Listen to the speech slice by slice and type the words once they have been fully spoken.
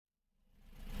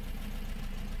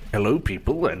Hello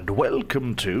people and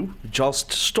welcome to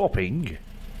Just Stopping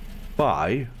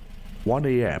by 1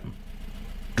 AM.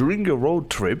 During a road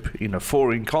trip in a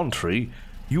foreign country,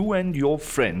 you and your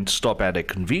friend stop at a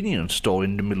convenience store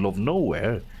in the middle of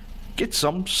nowhere, get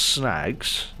some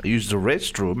snacks, use the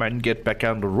restroom and get back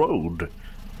on the road.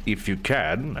 If you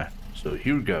can. So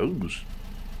here goes.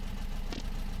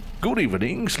 Good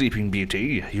evening, Sleeping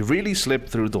Beauty. You really slept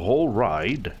through the whole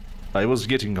ride. I was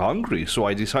getting hungry, so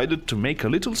I decided to make a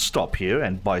little stop here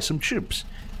and buy some chips,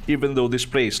 even though this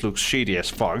place looks shady as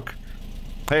fuck.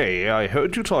 Hey, I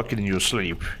heard you talking in your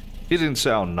sleep. Didn't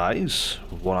sound nice.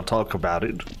 Wanna talk about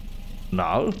it?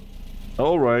 No?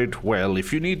 Alright, well,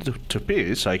 if you need to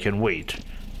piss, I can wait.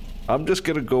 I'm just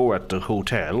gonna go at the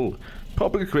hotel.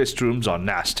 Public restrooms are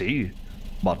nasty,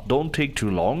 but don't take too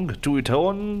long. Do it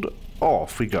and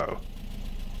off we go.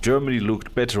 Germany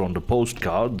looked better on the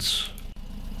postcards.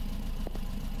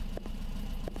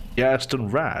 Yast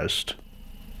and Rast.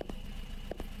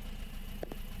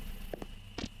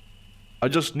 I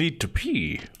just need to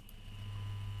pee.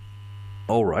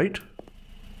 Alright.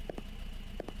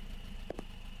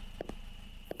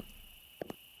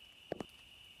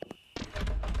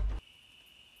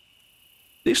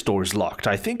 This door is locked.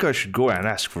 I think I should go and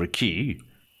ask for a key.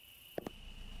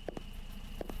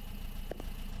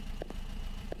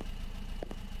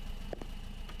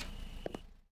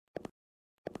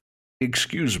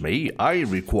 Excuse me, I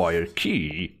require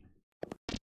key.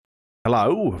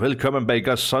 Hello, welcome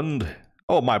back, son.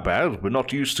 Oh, my bad, we're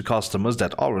not used to customers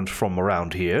that aren't from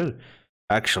around here.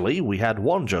 Actually, we had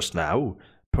one just now.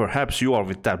 Perhaps you are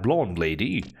with that blonde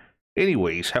lady.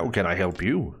 Anyways, how can I help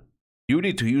you? You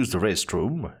need to use the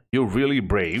restroom. You're really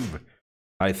brave.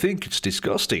 I think it's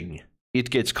disgusting.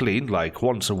 It gets cleaned like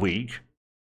once a week.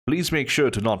 Please make sure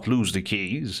to not lose the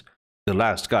keys. The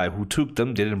last guy who took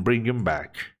them didn't bring them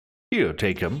back. Here,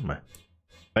 take him.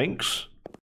 Thanks.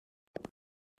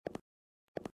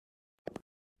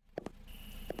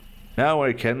 Now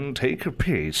I can take a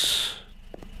piss.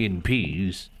 In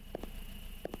peace.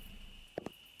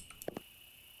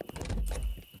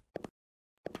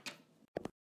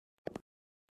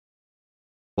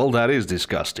 Well, that is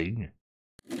disgusting.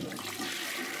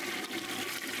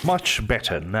 Much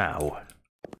better now.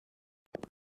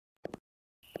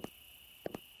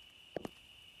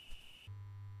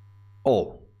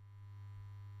 Oh.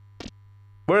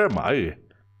 Where am I?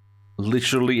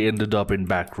 Literally ended up in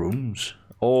back rooms.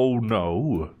 Oh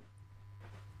no.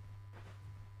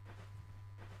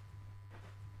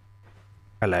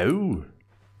 Hello?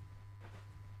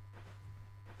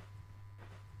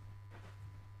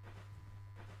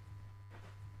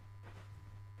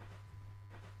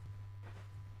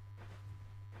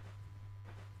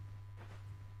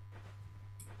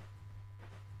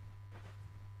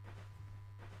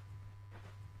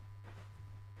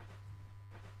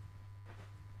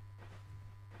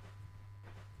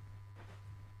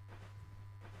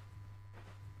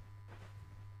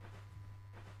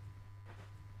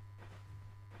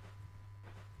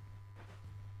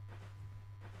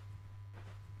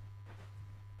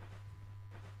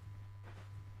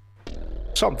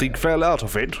 Something fell out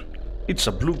of it. It's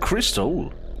a blue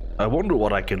crystal. I wonder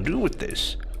what I can do with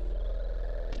this.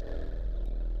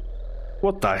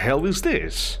 What the hell is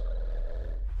this?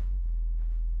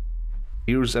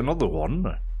 Here's another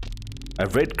one. A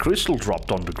red crystal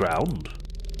dropped on the ground.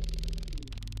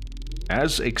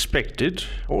 As expected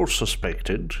or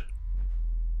suspected.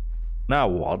 Now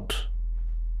what?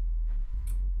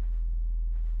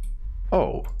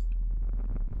 Oh.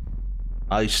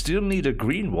 I still need a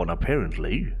green one,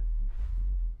 apparently.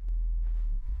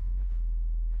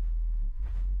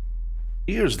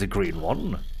 Here's the green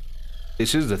one.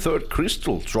 This is the third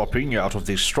crystal dropping out of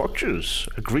these structures.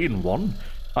 A green one.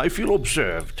 I feel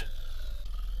observed.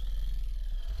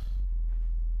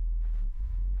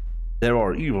 There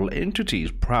are evil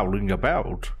entities prowling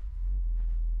about.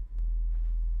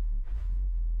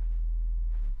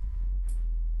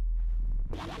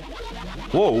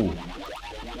 Whoa!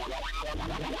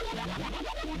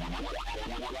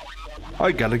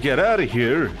 I gotta get out of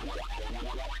here.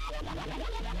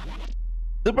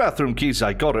 The bathroom keys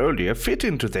I got earlier fit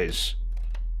into this.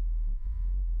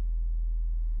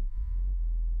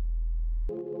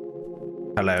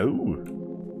 Hello?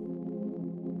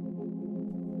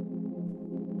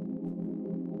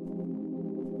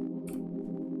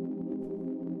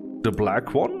 The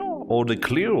black one or the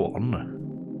clear one?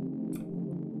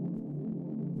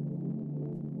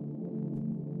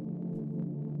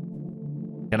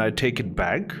 Can I take it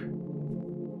back?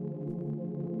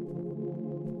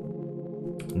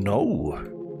 No.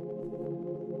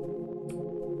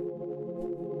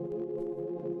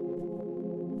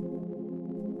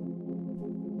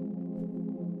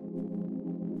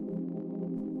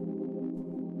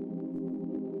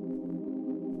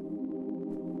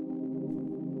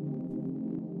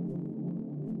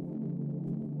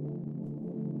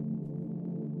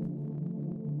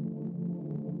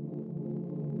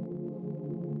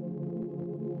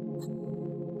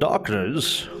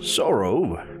 Darkness,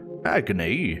 sorrow,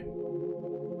 agony.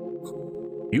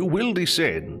 You will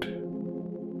descend.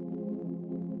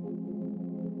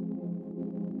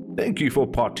 Thank you for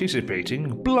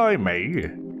participating,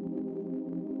 blimey.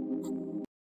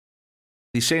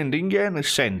 Descending and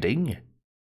ascending.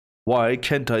 Why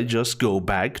can't I just go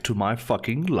back to my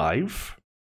fucking life?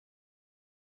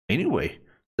 Anyway,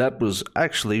 that was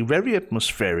actually very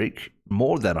atmospheric,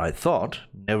 more than I thought.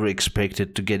 Never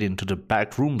expected to get into the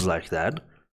back rooms like that.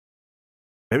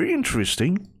 Very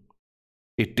interesting.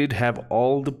 It did have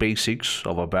all the basics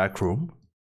of a back room,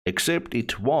 except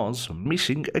it was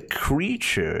missing a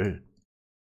creature.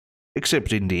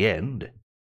 Except in the end.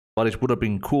 But it would have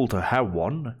been cool to have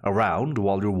one around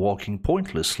while you're walking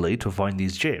pointlessly to find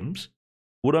these gems.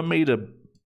 Would have made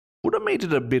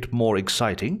it a bit more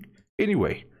exciting.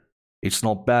 Anyway, it's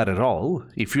not bad at all.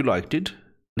 If you liked it,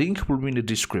 link will be in the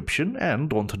description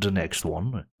and on to the next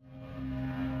one.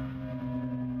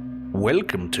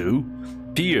 Welcome to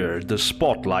Fear the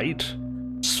Spotlight.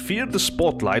 Fear the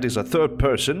Spotlight is a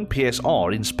third-person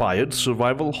PSR-inspired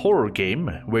survival horror game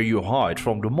where you hide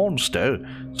from the monster,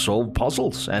 solve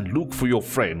puzzles, and look for your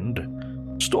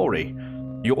friend. Story: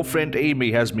 your friend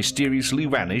Amy has mysteriously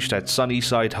vanished at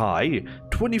Sunnyside High.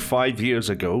 25 years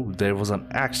ago, there was an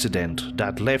accident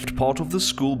that left part of the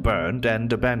school burned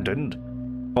and abandoned.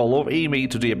 Follow Amy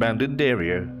to the abandoned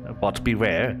area, but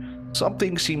beware,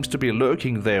 something seems to be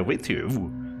lurking there with you.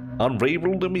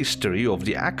 Unravel the mystery of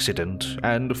the accident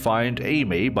and find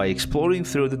Amy by exploring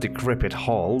through the decrepit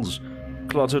halls,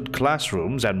 cluttered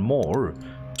classrooms, and more.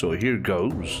 So here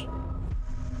goes.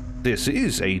 This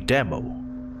is a demo.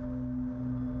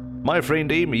 My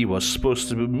friend Amy was supposed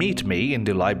to meet me in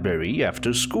the library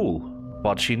after school,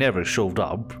 but she never showed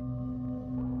up.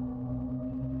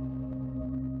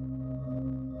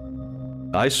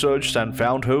 I searched and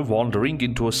found her wandering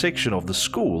into a section of the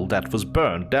school that was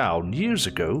burned down years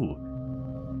ago.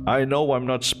 I know I'm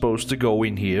not supposed to go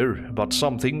in here, but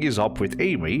something is up with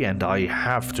Amy and I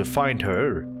have to find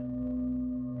her.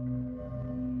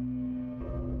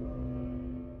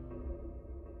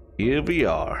 Here we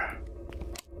are.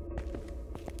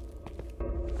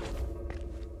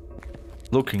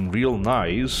 Looking real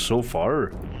nice so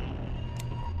far.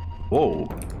 Whoa.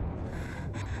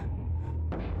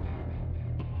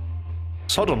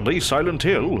 Suddenly, Silent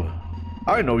Hill.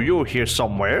 I know you're here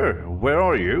somewhere. Where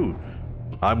are you?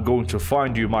 I'm going to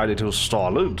find you, my little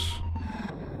starlet.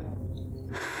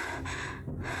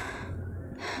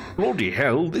 Bloody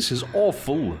hell, this is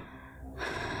awful.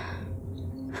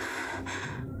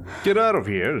 Get out of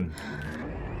here.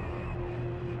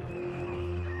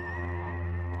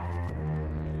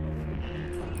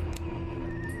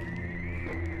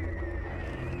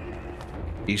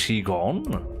 Is he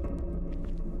gone?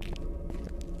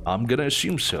 I'm gonna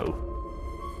assume so.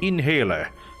 Inhaler.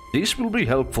 This will be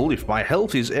helpful if my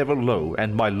health is ever low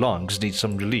and my lungs need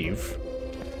some relief.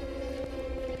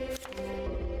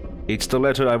 It's the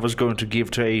letter I was going to give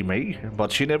to Amy,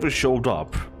 but she never showed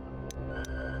up.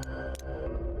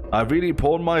 I really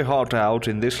poured my heart out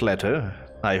in this letter.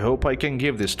 I hope I can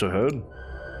give this to her.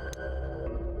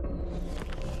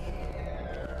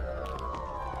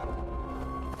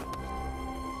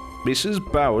 Mrs.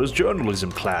 Bauer's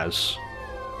journalism class.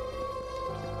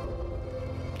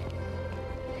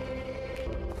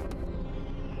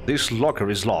 This locker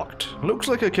is locked. Looks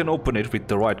like I can open it with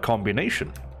the right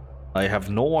combination. I have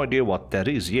no idea what that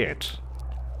is yet.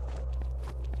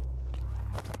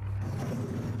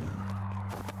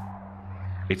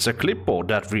 It's a clipboard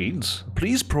that reads,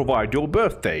 "Please provide your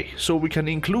birthday so we can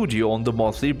include you on the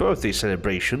monthly birthday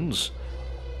celebrations."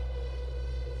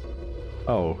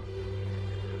 Oh.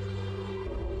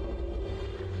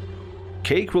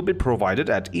 Cake will be provided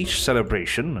at each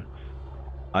celebration.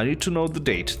 I need to know the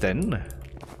date then.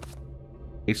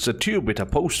 It's a tube with a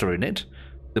poster in it.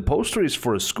 The poster is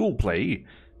for a school play.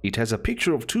 It has a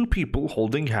picture of two people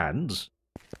holding hands.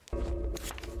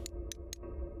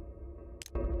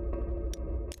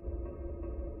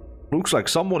 Looks like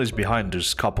someone is behind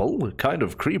this couple. Kind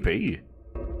of creepy.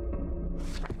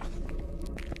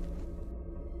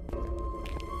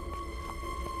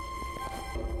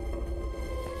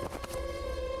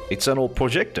 It's an old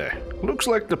projector. Looks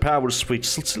like the power switch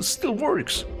still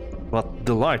works. But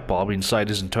the light bulb inside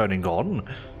isn't turning on.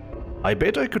 I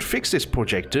bet I could fix this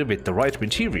projector with the right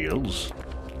materials.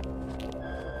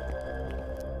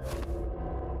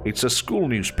 It's a school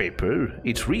newspaper.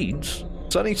 It reads,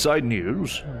 "Sunnyside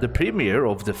News. The premiere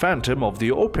of The Phantom of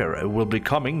the Opera will be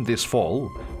coming this fall.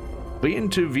 We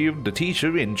interviewed the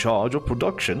teacher in charge of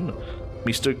production,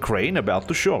 Mr. Crane, about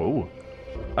the show.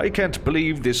 I can't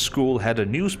believe this school had a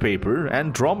newspaper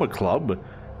and drama club.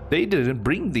 They didn't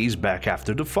bring these back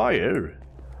after the fire.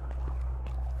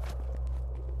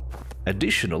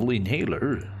 Additional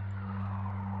inhaler.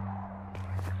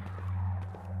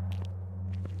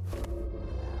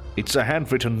 It's a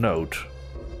handwritten note.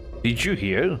 Did you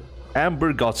hear?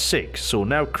 Amber got sick, so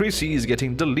now Chrissy is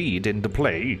getting the lead in the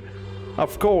play.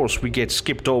 Of course, we get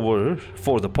skipped over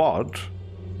for the part.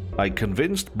 I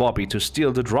convinced Bobby to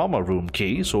steal the drama room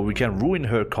key so we can ruin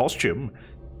her costume.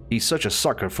 He's such a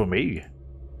sucker for me.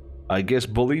 I guess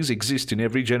bullies exist in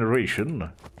every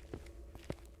generation.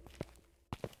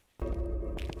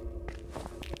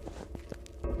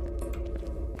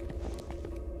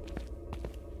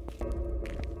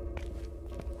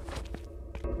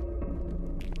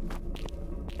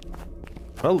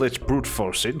 Well, let's brute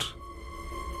force it.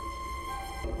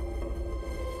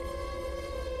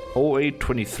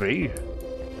 0823.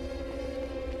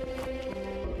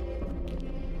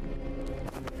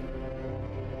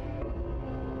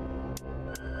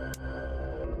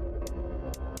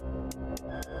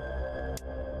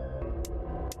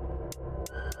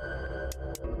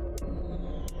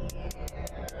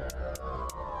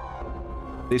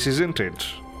 This isn't it.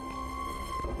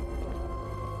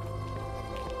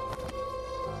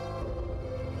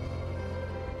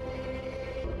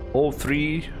 Oh,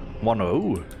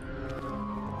 0310.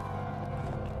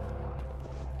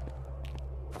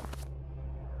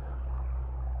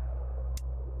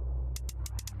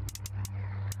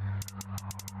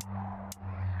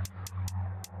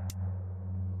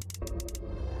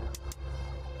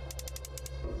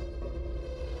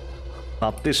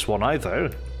 Not this one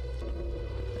either.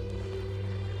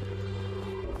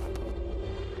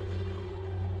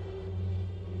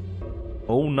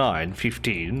 Oh,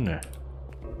 0915.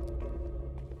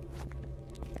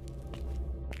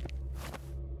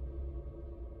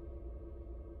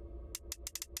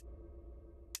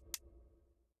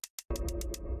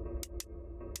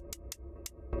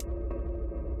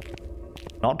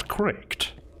 Not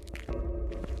correct.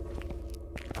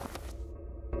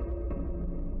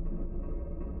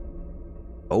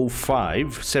 Oh,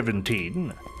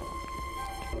 0517.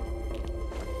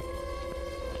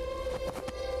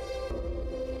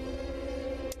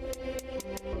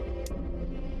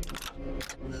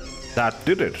 That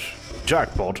did it.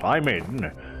 Jackpot, I'm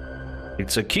in.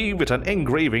 It's a key with an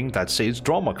engraving that says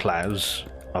drama class.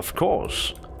 Of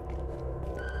course.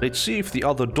 Let's see if the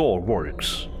other door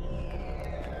works.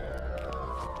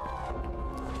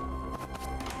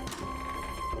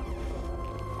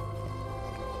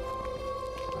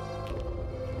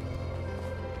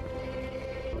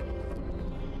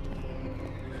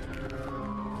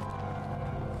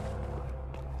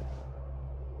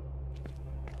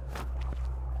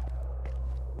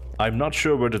 I'm not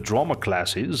sure where the drama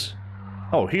class is.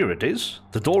 Oh, here it is.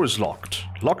 The door is locked.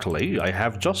 Luckily, I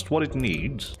have just what it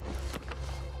needs.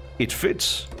 It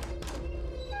fits.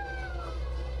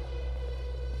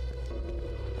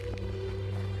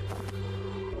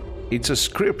 It's a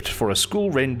script for a school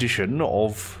rendition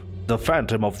of The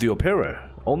Phantom of the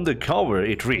Opera. On the cover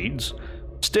it reads,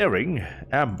 "Staring,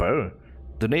 Amber."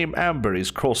 The name Amber is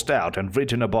crossed out and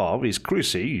written above is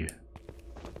Chrissy.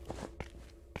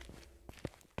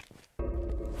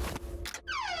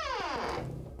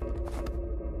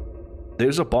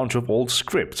 There's a bunch of old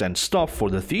scripts and stuff for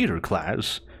the theater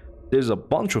class. There's a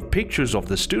bunch of pictures of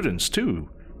the students too.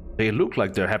 They look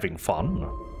like they're having fun.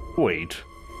 Wait,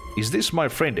 is this my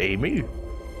friend Amy?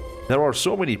 There are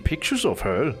so many pictures of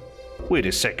her. Wait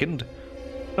a second.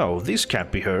 No, this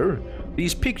can't be her.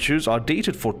 These pictures are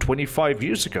dated for 25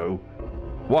 years ago.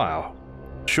 Wow.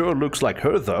 Sure looks like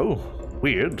her though.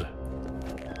 Weird.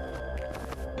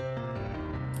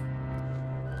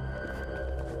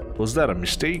 Was that a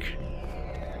mistake?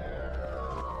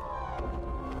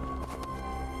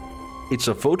 It's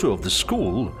a photo of the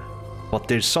school, but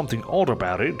there's something odd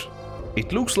about it.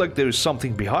 It looks like there is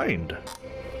something behind.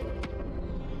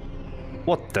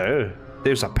 What the?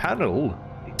 There's a panel.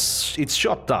 It's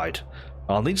shut tight.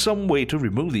 I'll need some way to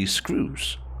remove these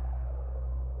screws.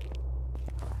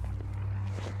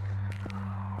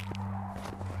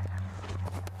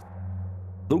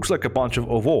 Looks like a bunch of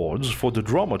awards for the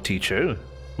drama teacher.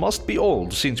 Must be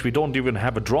old since we don't even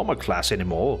have a drama class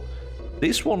anymore.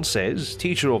 This one says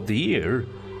Teacher of the Year.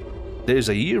 There's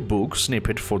a yearbook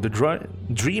snippet for the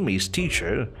Dreamies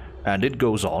teacher, and it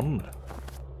goes on.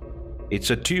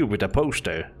 It's a tube with a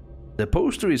poster. The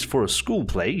poster is for a school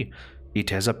play.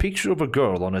 It has a picture of a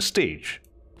girl on a stage.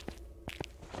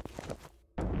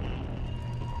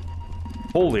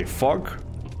 Holy fuck.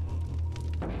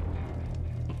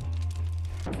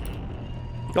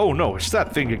 Oh no, it's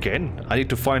that thing again. I need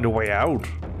to find a way out.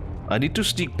 I need to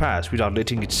sneak past without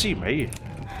letting it see me.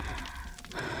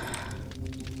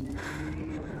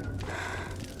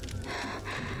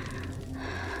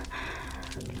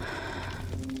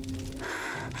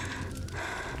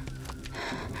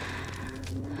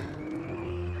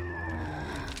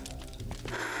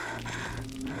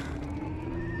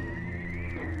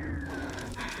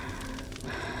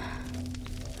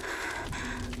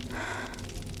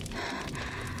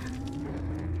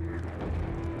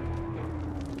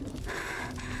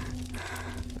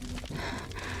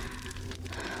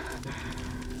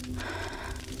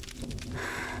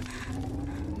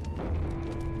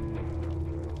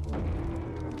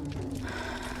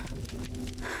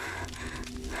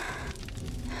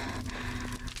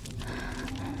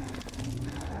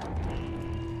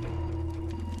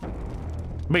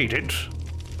 Made it.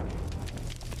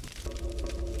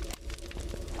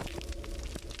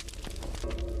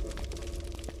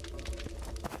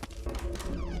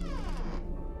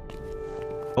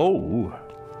 Oh.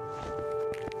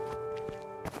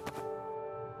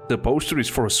 The poster is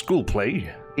for a school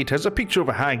play. It has a picture of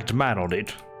a hanged man on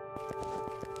it.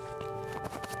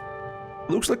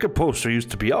 Looks like a poster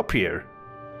used to be up here.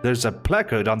 There's a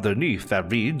placard underneath that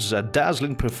reads, "A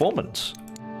dazzling performance."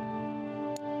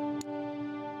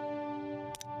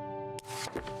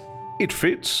 It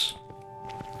fits.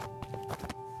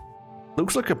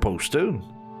 Looks like a poster.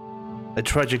 A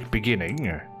tragic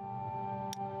beginning.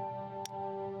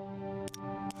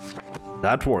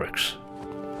 That works.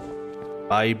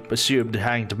 I assume the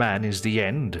hanged man is the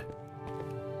end.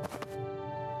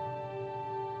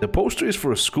 The poster is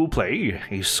for a school play,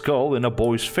 a skull and a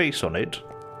boy's face on it.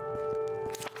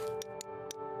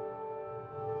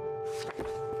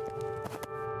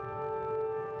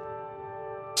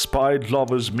 Spied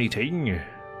lovers meeting.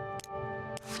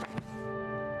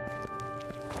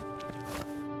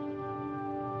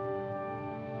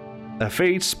 A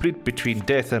fate split between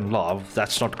death and love,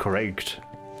 that's not correct.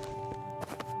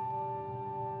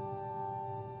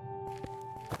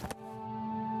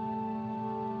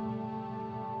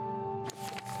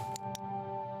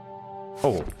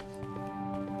 Oh.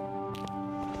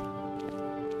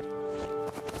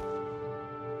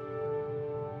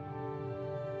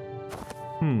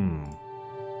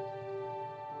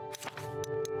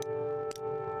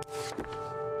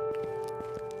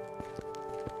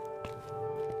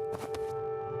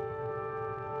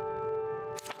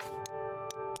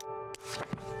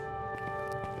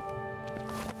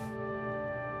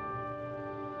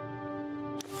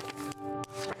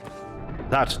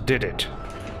 That did it.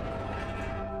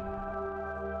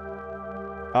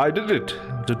 I did it.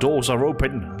 The doors are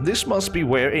open. This must be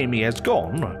where Amy has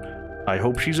gone. I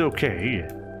hope she's okay.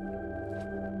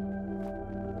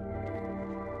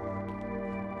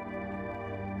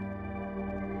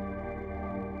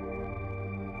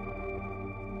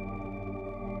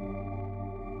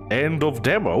 End of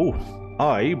demo.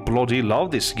 I bloody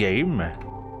love this game.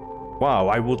 Wow,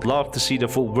 I would love to see the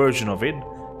full version of it.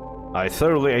 I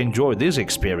thoroughly enjoyed this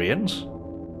experience.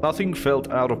 Nothing felt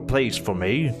out of place for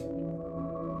me.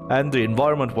 And the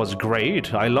environment was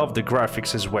great. I loved the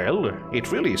graphics as well.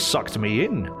 It really sucked me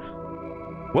in.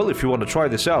 Well, if you want to try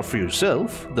this out for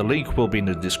yourself, the link will be in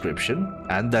the description.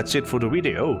 And that's it for the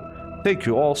video. Thank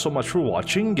you all so much for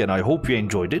watching, and I hope you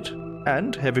enjoyed it.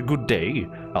 And have a good day.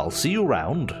 I'll see you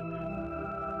around.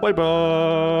 Bye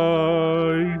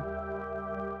bye!